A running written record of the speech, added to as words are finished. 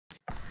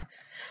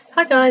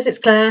Hi guys, it's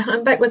Claire.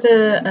 I'm back with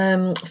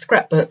a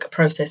scrapbook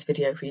process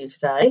video for you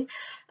today,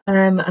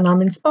 and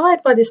I'm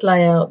inspired by this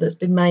layout that's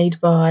been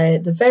made by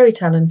the very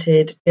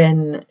talented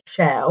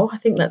Schow. I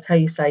think that's how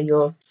you say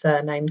your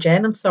surname,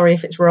 Jen. I'm sorry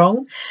if it's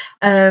wrong.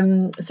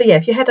 So yeah,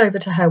 if you head over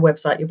to her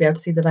website, you'll be able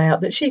to see the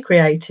layout that she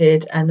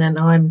created, and then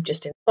I'm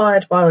just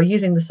inspired by or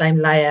using the same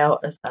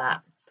layout as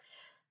that.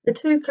 The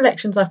two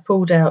collections I've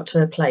pulled out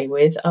to play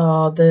with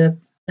are the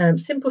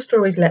Simple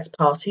Stories Let's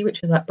Party,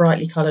 which is that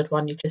brightly coloured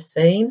one you've just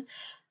seen.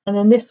 And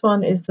then this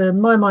one is the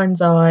My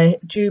Mind's Eye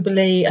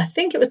Jubilee. I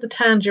think it was the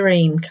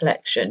Tangerine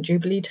collection,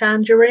 Jubilee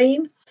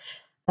Tangerine.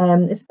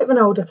 It's a bit of an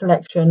older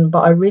collection,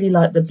 but I really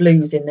like the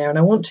blues in there, and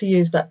I want to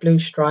use that blue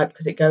stripe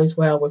because it goes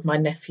well with my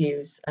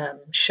nephew's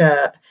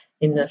shirt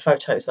in the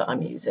photos that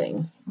I'm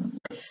using.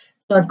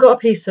 So I've got a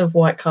piece of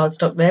white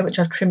cardstock there, which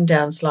I've trimmed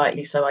down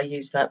slightly, so I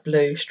use that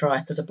blue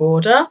stripe as a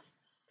border.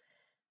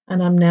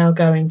 And I'm now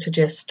going to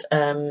just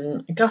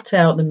gut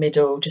out the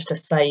middle just to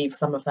save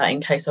some of that in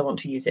case I want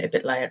to use it a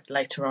bit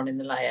later on in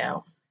the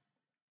layout.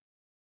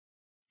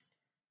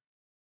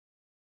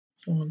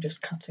 So I'm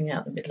just cutting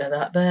out the middle of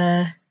that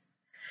there.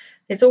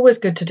 It's always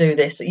good to do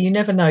this. You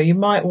never know, you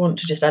might want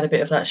to just add a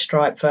bit of that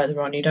stripe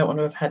further on. You don't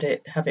want to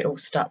have it all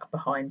stuck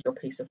behind your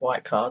piece of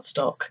white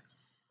cardstock.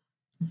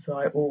 So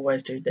I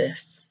always do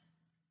this.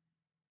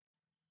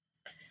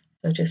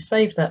 So just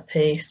save that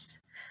piece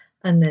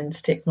and then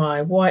stick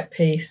my white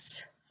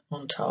piece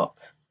on top.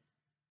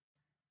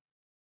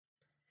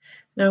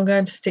 Now I'm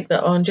going to stick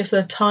that on just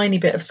a tiny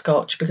bit of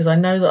scotch because I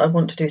know that I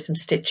want to do some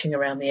stitching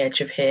around the edge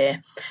of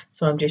here.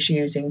 So I'm just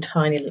using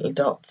tiny little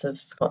dots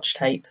of scotch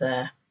tape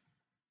there.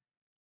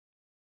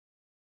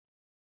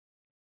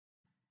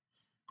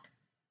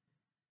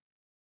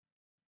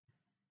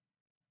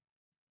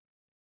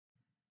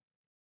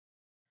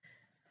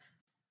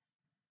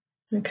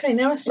 Okay,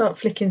 now I start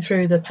flicking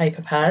through the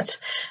paper pad,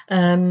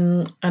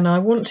 and I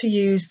want to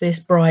use this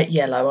bright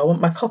yellow. I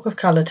want my pop of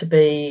colour to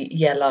be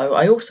yellow.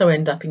 I also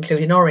end up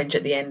including orange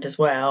at the end as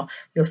well.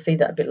 You'll see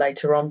that a bit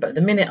later on, but at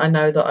the minute I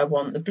know that I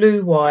want the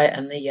blue, white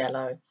and the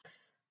yellow.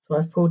 So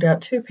I've pulled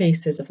out two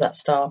pieces of that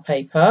star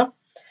paper.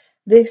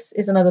 This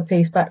is another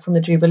piece back from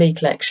the Jubilee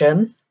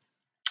collection,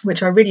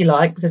 which I really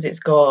like because it's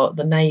got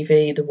the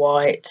navy, the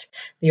white,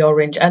 the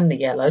orange and the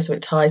yellow, so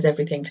it ties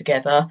everything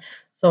together.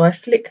 So I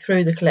flick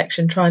through the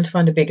collection trying to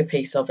find a bigger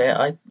piece of it.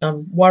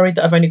 I'm worried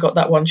that I've only got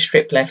that one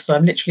strip left, so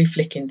I'm literally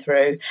flicking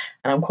through,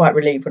 and I'm quite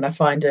relieved when I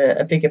find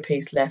a bigger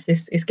piece left.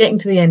 This is getting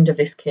to the end of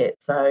this kit,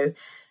 so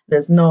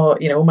there's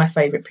not, all my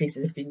favourite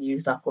pieces have been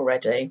used up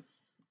already.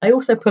 I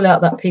also pull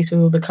out that piece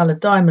with all the coloured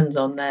diamonds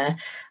on there.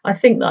 I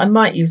think that I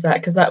might use that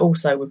because that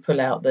also would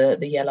pull out the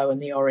yellow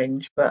and the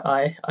orange, but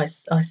I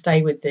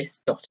stay with this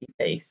dotty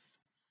piece.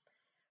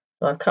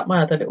 So I've cut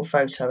my other little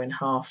photo in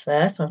half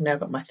there, so I've now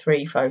got my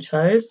three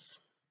photos.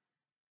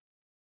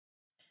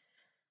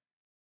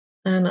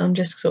 And I'm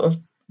just sort of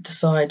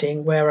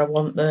deciding where I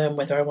want them,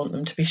 whether I want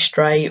them to be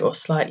straight or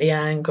slightly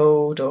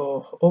angled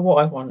or what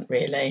I want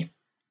really.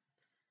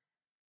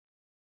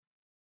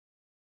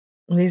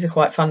 These are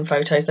quite fun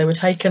photos. They were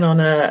taken on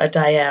a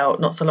day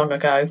out not so long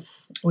ago.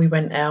 We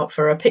went out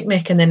for a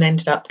picnic and then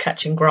ended up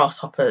catching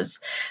grasshoppers.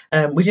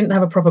 We didn't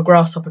have a proper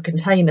grasshopper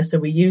container, so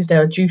we used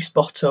our juice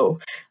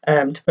bottle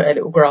to put our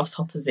little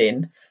grasshoppers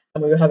in,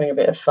 and we were having a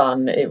bit of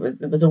fun. It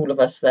was all of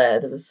us there.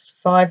 There was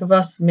 5 of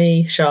us,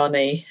 me,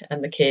 Shani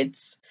and the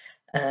kids,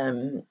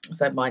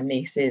 so my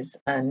nieces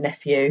and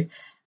nephew.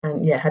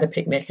 And yeah, had a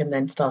picnic and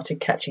then started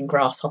catching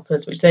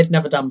grasshoppers, which they'd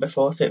never done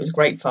before, so it was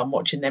great fun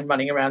watching them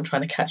running around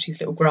trying to catch these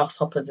little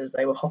grasshoppers as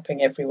they were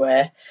hopping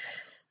everywhere.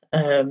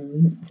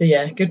 So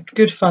yeah,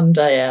 good fun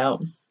day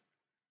out.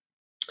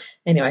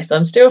 Anyway, so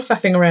I'm still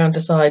faffing around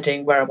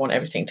deciding where I want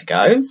everything to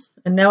go,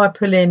 and now I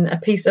pull in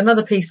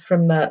another piece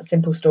from that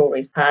Simple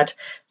Stories pad.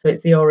 So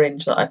it's the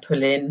orange that I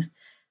pull in,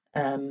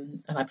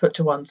 and I put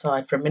to one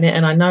side for a minute,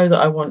 and I know that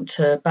I want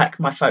to back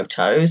my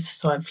photos,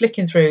 so I'm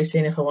flicking through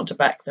seeing if I want to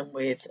back them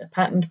with a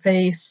patterned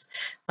piece.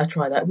 I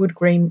try that wood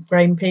grain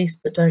piece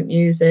but don't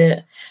use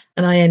it,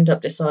 and I end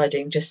up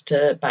deciding just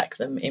to back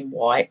them in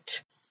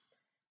white.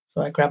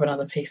 So I grab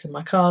another piece of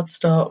my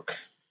cardstock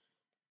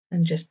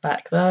and just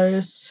back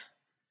those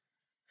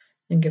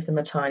and give them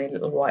a tiny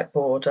little white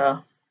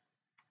border.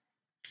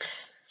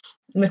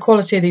 And the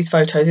quality of these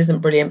photos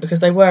isn't brilliant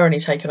because they were only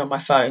taken on my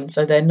phone,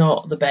 so they're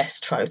not the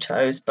best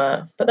photos,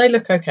 but they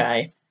look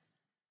okay.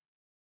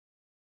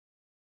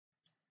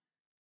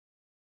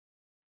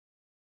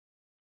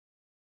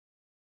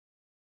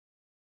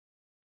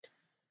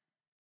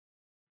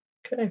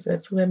 Okay, so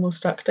that's them all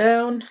stuck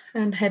down,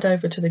 and head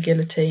over to the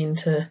guillotine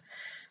to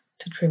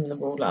trim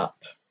them all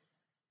up.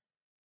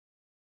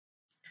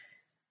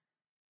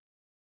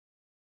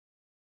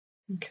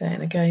 Okay,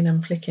 and again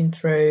I'm flicking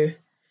through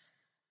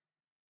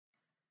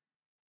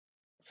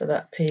for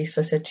that piece.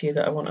 I said to you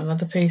that I want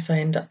another piece. I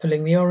end up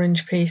pulling the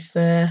orange piece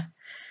there,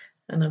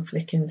 and I'm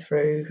flicking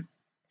through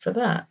for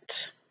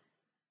that.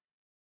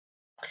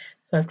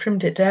 So I've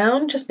trimmed it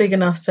down just big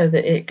enough so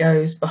that it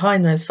goes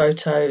behind those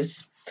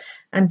photos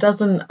and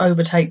doesn't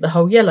overtake the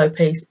whole yellow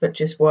piece, but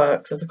just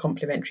works as a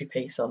complementary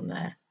piece on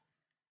there.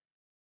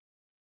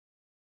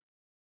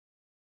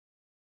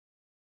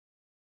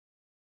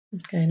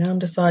 Okay, now I'm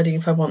deciding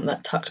if I want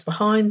that tucked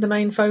behind the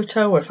main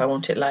photo or if I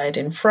want it layered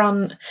in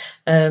front.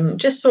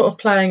 Just sort of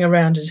playing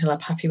around until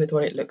I'm happy with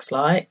what it looks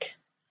like.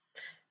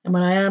 And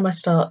when I am, I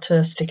start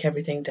to stick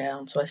everything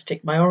down. So I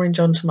stick my orange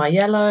onto my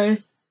yellow.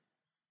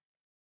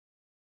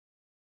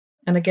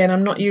 And again,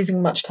 I'm not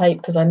using much tape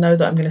because I know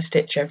that I'm going to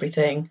stitch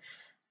everything.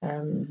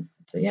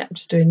 So yeah, I'm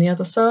just doing the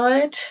other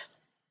side.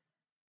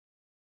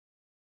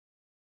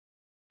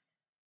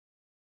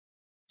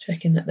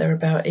 Checking that they're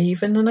about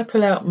even. Then I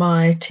pull out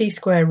my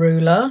T-square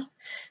ruler,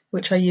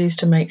 which I use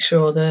to make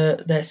sure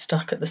that they're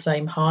stuck at the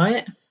same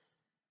height.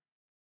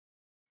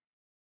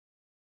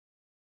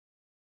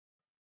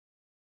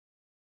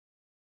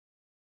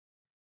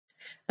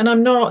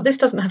 And this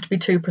doesn't have to be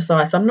too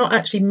precise. I'm not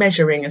actually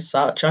measuring as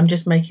such. I'm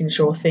just making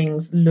sure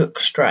things look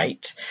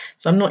straight.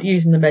 So I'm not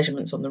using the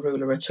measurements on the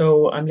ruler at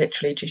all. I'm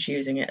literally just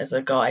using it as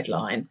a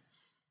guideline.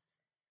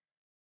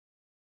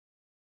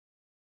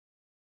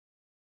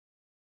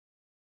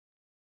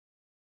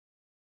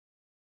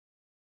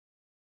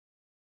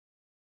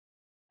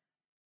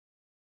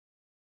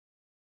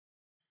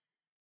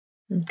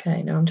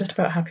 Okay, now I'm just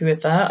about happy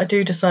with that. I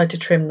do decide to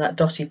trim that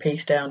dotty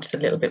piece down just a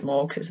little bit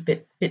more because it's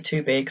a bit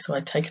too big. So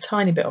I take a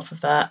tiny bit off of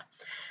that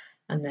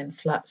and then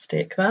flat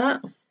stick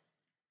that.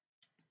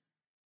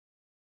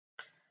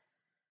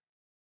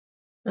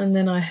 And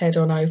then I head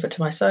on over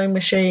to my sewing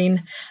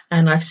machine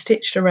and I've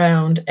stitched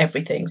around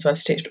everything. So I've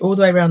stitched all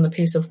the way around the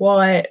piece of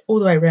white, all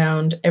the way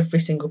around every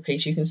single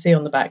piece. You can see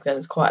on the back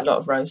there's quite a lot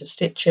of rows of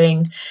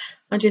stitching.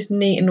 I just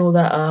neaten all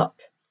that up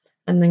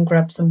and then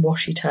grab some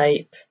washi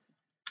tape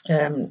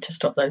to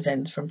stop those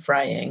ends from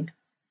fraying.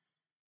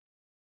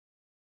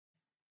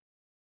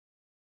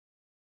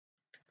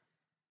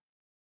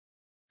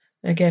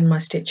 Again, my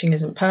stitching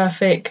isn't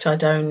perfect. I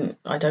don't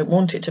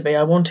want it to be.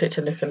 I want it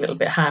to look a little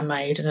bit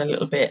handmade and a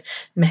little bit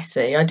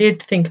messy. I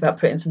did think about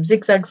putting some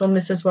zigzags on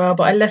this as well,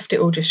 but I left it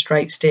all just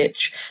straight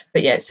stitch.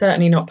 But yeah, it's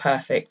certainly not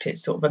perfect.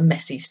 It's sort of a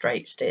messy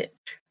straight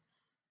stitch.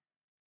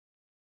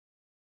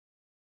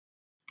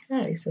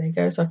 Okay, so there you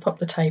go. So I pop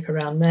the tape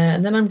around there,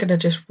 and then I'm going to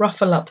just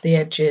ruffle up the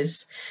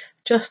edges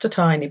just a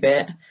tiny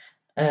bit.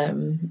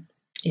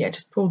 Yeah,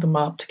 just pull them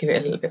up to give it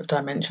a little bit of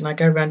dimension. I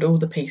go around all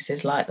the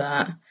pieces like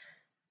that,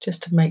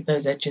 just to make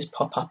those edges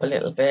pop up a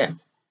little bit.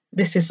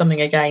 This is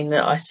something again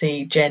that I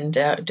see Jen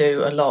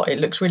do a lot. It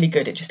looks really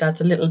good. It just adds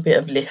a little bit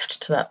of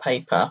lift to that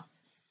paper.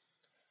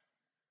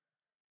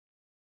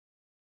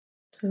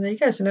 So there you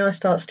go. So now I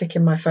start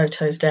sticking my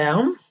photos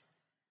down.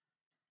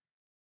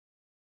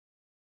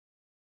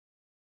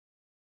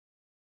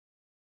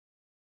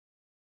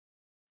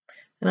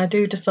 And I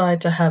do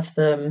decide to have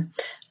them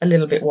a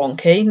little bit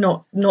wonky,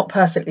 not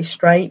perfectly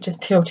straight,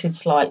 just tilted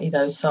slightly,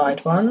 those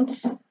side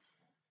ones.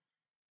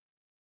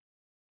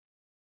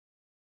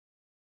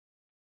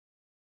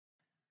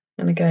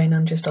 And again,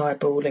 I'm just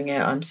eyeballing it.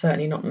 I'm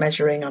certainly not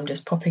measuring. I'm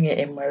just popping it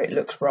in where it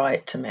looks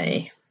right to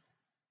me.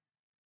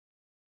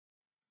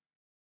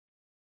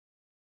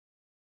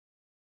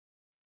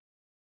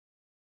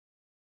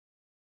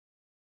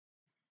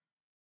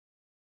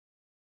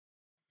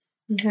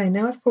 Okay,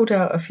 now I've pulled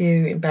out a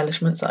few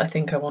embellishments that I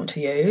think I want to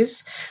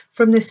use.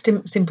 From this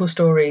Simple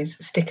Stories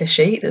sticker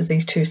sheet, there's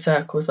these two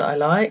circles that I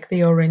like,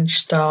 the orange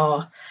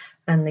star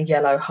and the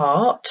yellow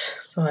heart.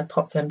 So I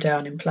pop them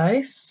down in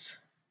place.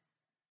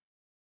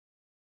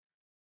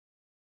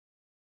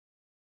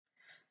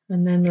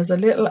 And then there's a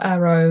little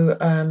arrow,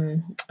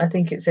 I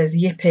think it says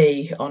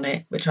Yippee on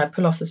it, which I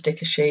pull off the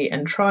sticker sheet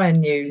and try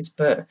and use,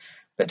 but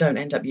don't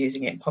end up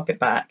using it, pop it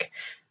back.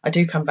 I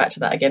do come back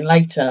to that again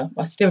later.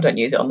 I still don't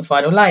use it on the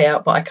final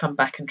layout, but I come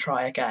back and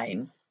try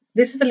again.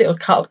 This is a little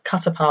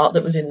cut apart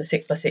that was in the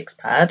 6x6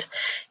 pad.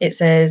 It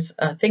says,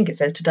 I think it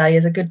says today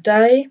is a good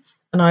day,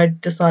 and I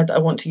decide that I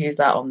want to use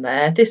that on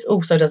there. This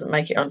also doesn't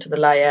make it onto the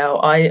layout.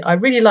 I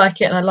really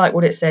like it and I like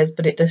what it says,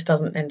 but it just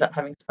doesn't end up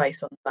having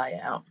space on the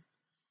layout.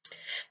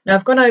 Now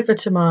I've gone over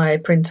to my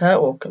printer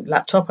or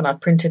laptop and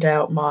I've printed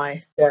out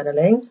my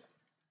journaling,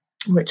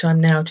 which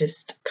I'm now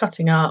just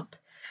cutting up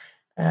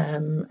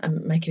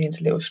and making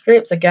into little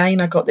strips.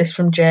 Again, I got this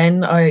from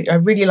Jen. I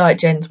really like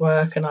Jen's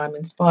work and I'm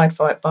inspired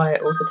by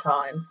it all the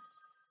time.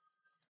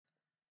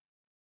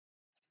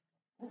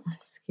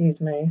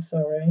 Excuse me,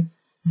 sorry.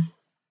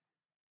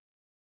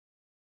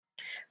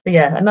 But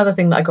yeah, another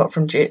thing that I got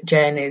from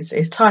Jen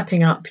is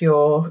typing up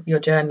your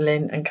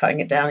journaling and cutting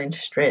it down into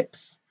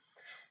strips.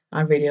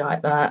 I really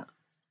like that.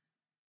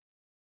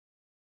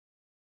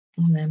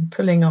 And then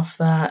pulling off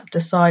that,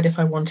 decide if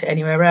I want it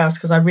anywhere else,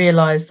 because I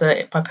realised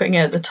that by putting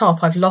it at the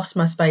top, I've lost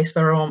my space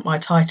where I want my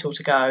title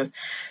to go.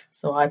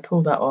 So I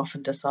pull that off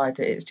and decide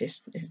that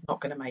it's not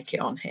going to make it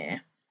on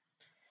here.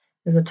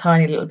 There's a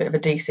tiny little bit of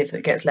adhesive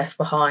that gets left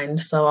behind,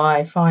 so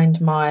I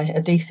find my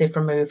adhesive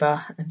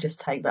remover and just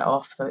take that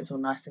off so it's all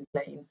nice and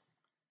clean.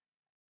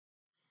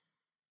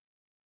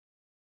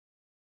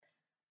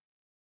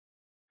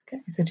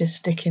 Okay, so just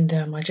sticking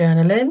down my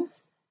journaling.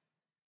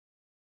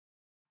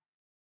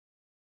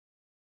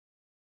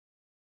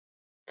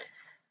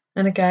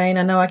 And again,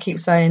 I know I keep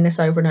saying this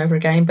over and over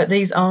again, but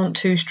these aren't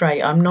too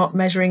straight. I'm not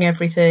measuring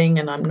everything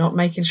and I'm not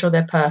making sure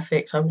they're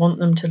perfect. I want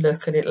them to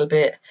look a little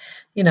bit,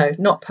 you know,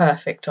 not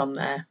perfect on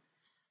there.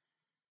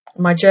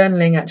 My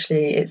journaling,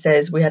 actually, it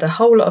says, we had a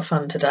whole lot of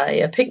fun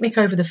today. A picnic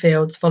over the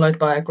fields followed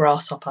by a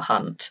grasshopper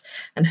hunt.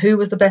 And who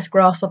was the best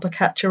grasshopper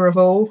catcher of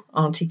all?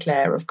 Auntie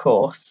Claire, of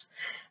course.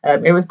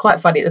 It was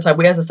quite funny at the time.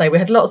 We, as I say, we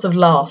had lots of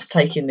laughs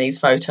taking these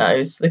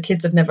photos. The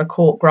kids had never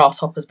caught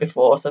grasshoppers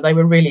before, so they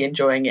were really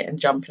enjoying it and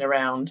jumping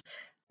around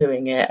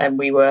doing it. And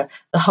we were,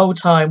 the whole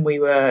time we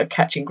were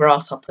catching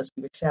grasshoppers,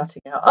 we were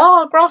shouting out,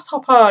 "Oh,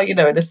 grasshopper!" you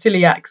know, in a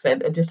silly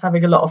accent, and just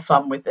having a lot of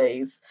fun with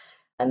these.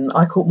 And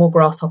I caught more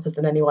grasshoppers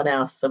than anyone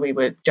else, so we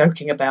were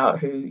joking about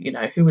who, you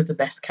know, who was the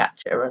best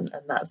catcher and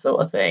that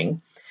sort of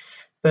thing.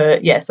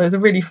 But yeah, so it was a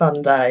really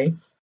fun day.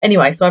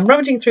 Anyway, so I'm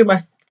rummaging through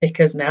my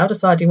stickers now,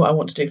 deciding what I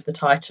want to do for the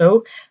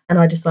title, and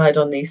I decide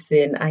on these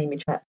thin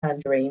Amy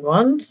Tangerine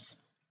ones,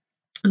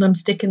 and I'm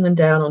sticking them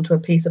down onto a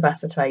piece of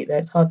acetate there.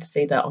 It's hard to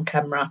see that on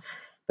camera,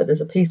 but there's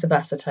a piece of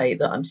acetate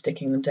that I'm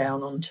sticking them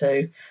down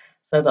onto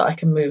so that I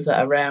can move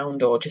that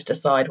around or just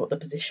decide what the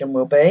position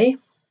will be.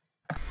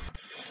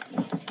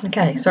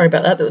 Okay, sorry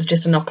about that. That was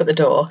just a knock at the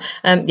door.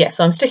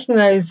 So I'm sticking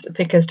those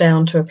thickers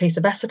down to a piece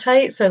of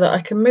acetate so that I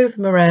can move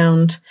them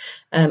around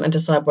and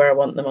decide where I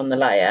want them on the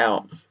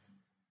layout.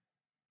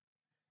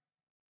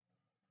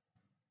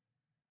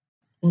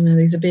 Now,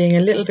 these are being a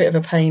little bit of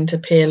a pain to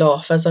peel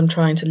off as I'm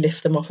trying to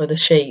lift them off of the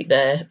sheet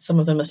there. Some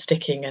of them are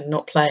sticking and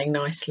not playing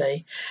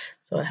nicely,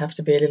 so I have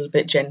to be a little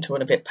bit gentle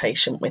and a bit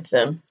patient with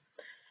them.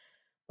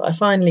 But I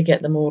finally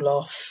get them all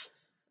off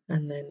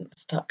and then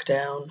stuck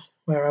down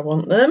where I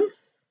want them.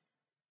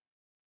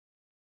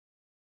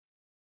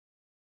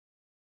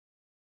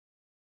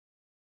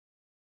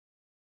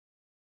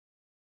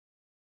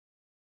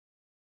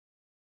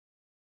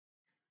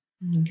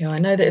 Okay, I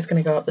know that it's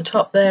going to go up the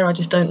top there. I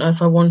just don't know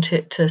if I want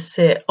it to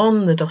sit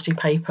on the dotty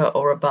paper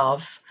or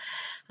above.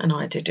 And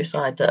I did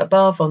decide that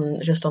above,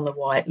 on just on the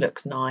white,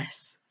 looks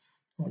nice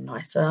or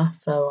nicer.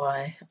 So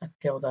I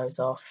peel those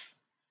off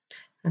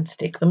and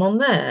stick them on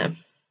there.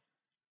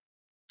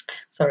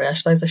 Sorry, I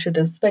suppose I should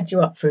have sped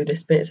you up through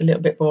this bit. It's a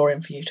little bit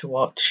boring for you to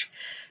watch.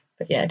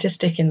 But yeah, just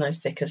sticking those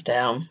stickers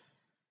down.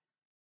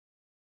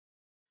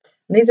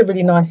 And these are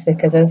really nice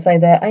stickers. As I say,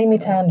 they're Amy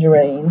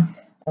Tangerine.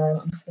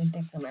 I'm just going to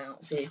dig them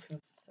out so I can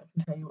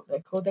tell you what they're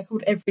called. They're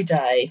called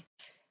Everyday.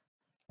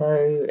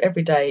 So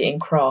Everyday in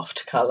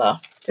craft colour.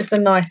 Just a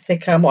nice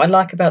thicker. And what I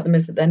like about them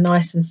is that they're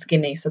nice and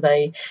skinny, so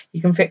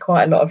you can fit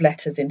quite a lot of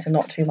letters into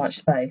not too much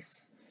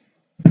space.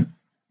 And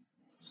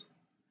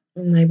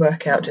they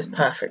work out just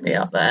perfectly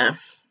up there.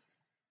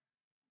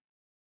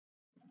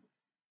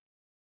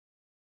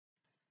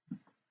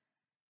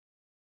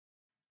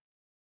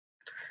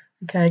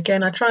 Okay,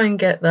 again, I try and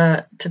get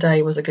that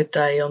today was a good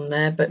day on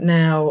there, but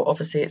now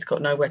obviously it's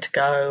got nowhere to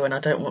go and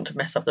I don't want to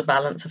mess up the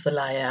balance of the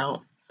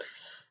layout.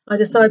 I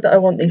decide that I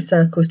want these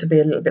circles to be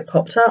a little bit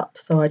popped up,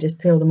 so I just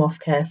peel them off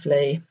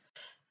carefully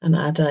and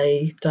add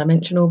a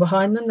dimensional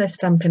behind them. They're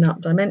Stampin'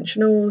 Up!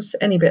 Dimensionals.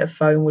 Any bit of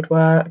foam would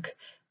work,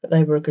 but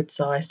they were a good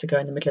size to go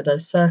in the middle of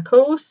those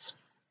circles.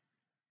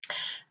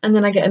 And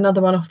then I get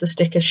another one off the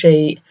sticker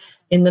sheet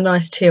in the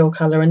nice teal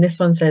colour, and this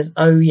one says,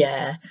 "Oh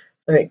yeah."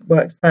 So it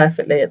works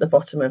perfectly at the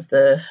bottom of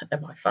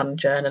my fun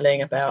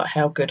journaling about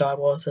how good I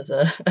was as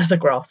a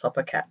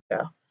grasshopper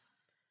catcher.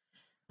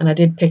 And I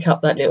did pick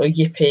up that little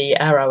yippee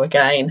arrow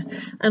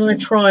again, and I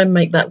try and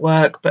make that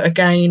work, but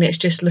again it's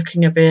just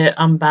looking a bit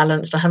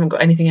unbalanced. I haven't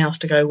got anything else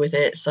to go with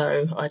it,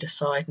 so I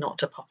decide not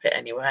to pop it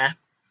anywhere.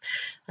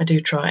 I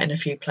do try it in a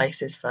few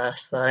places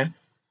first though.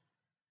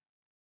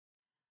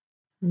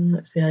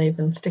 Let's see, I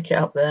even stick it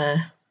up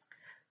there,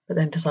 but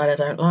then decide I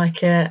don't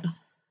like it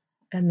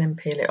and then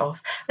peel it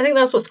off. I think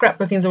that's what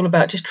scrapbooking is all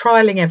about, just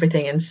trialing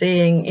everything and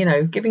seeing, you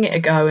know, giving it a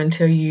go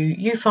until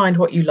you find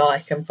what you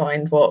like and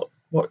find what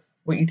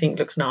you think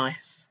looks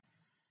nice.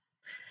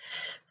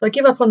 So I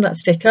give up on that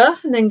sticker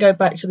and then go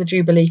back to the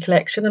Jubilee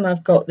collection, and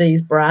I've got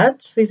these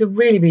brads. These are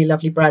really, really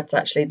lovely brads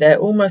actually. They're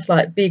almost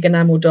like big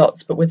enamel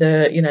dots, but with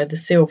the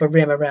silver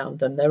rim around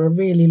them. They're a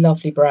really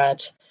lovely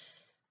brad.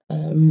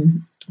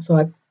 So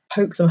I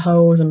poke some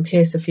holes and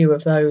pierce a few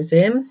of those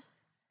in.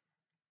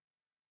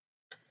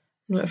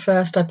 And at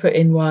first I put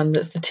in one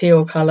that's the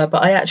teal colour,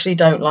 but I actually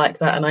don't like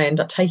that, and I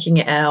end up taking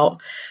it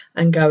out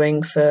and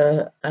going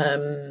for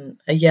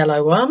a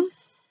yellow one.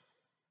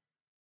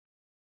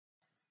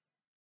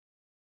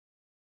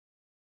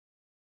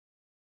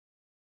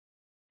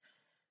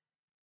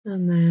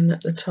 And then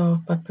at the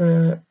top I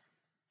put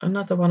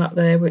another one up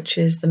there, which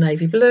is the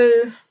navy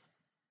blue.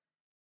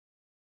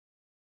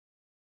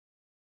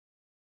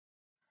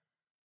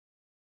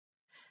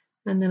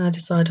 And then I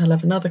decide I'll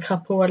have another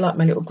couple. I like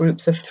my little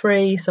groups of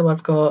 3, so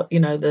I've got, you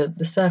know, the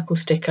circle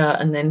sticker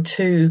and then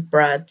 2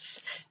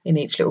 brads in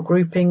each little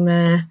grouping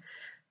there.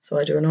 So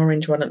I do an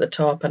orange one at the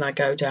top and I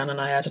go down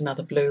and I add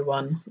another blue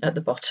one at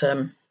the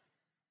bottom.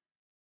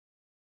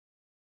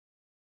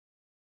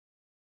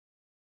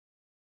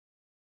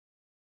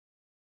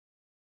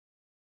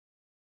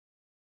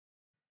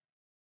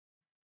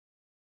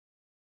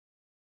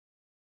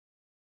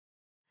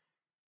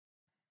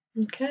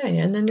 Okay,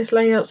 and then this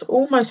layout's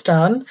almost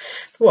done.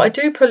 What I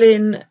do pull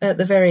in at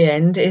the very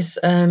end is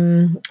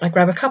I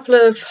grab a couple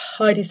of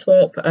Heidi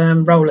Swap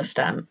roller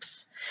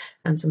stamps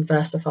and some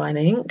VersaFine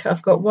ink.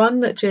 I've got one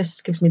that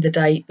just gives me the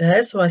date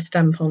there, so I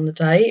stamp on the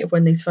date of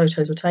when these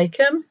photos were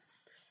taken.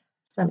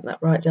 Stamp that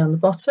right down the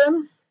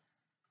bottom.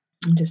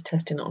 I'm just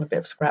testing it on a bit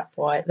of scrap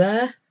white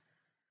there.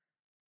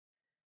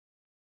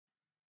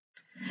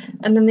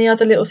 And then the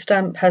other little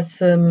stamp has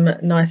some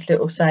nice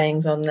little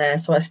sayings on there,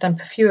 so I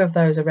stamp a few of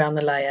those around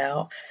the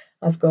layout.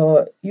 I've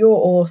got "You're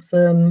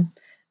awesome,"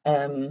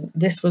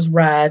 "This was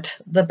rad,"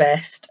 "The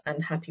best,"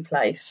 and "Happy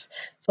place."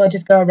 So I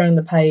just go around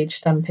the page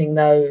stamping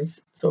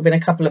those sort of in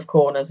a couple of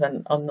corners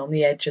and on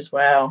the edge as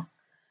well.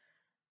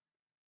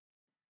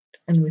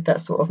 And with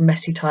that sort of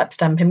messy type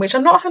stamping, which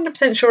I'm not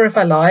 100% sure if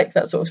I like,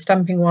 that sort of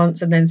stamping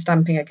once and then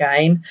stamping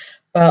again.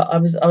 But I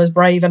was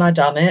brave and I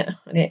done it,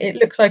 and it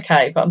looks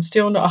okay, but I'm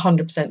still not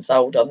 100%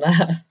 sold on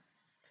that.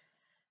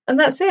 And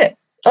that's it.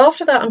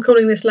 After that, I'm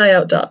calling this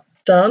layout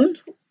done.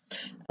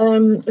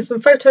 There's some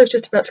photos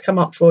just about to come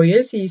up for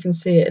you so you can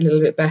see it a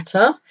little bit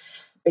better.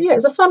 But yeah,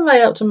 it's a fun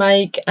layout to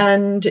make,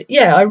 and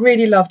yeah, I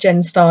really love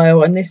Jen's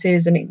style, and this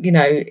is, and you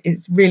know,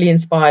 it's really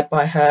inspired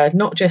by her,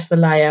 not just the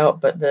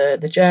layout, but the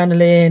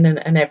journaling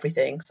and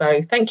everything.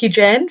 So thank you,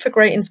 Jen, for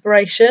great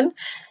inspiration,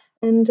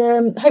 and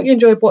hope you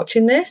enjoyed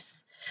watching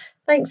this.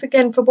 Thanks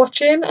again for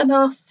watching, and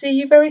I'll see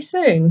you very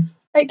soon.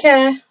 Take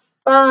care.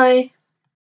 Bye.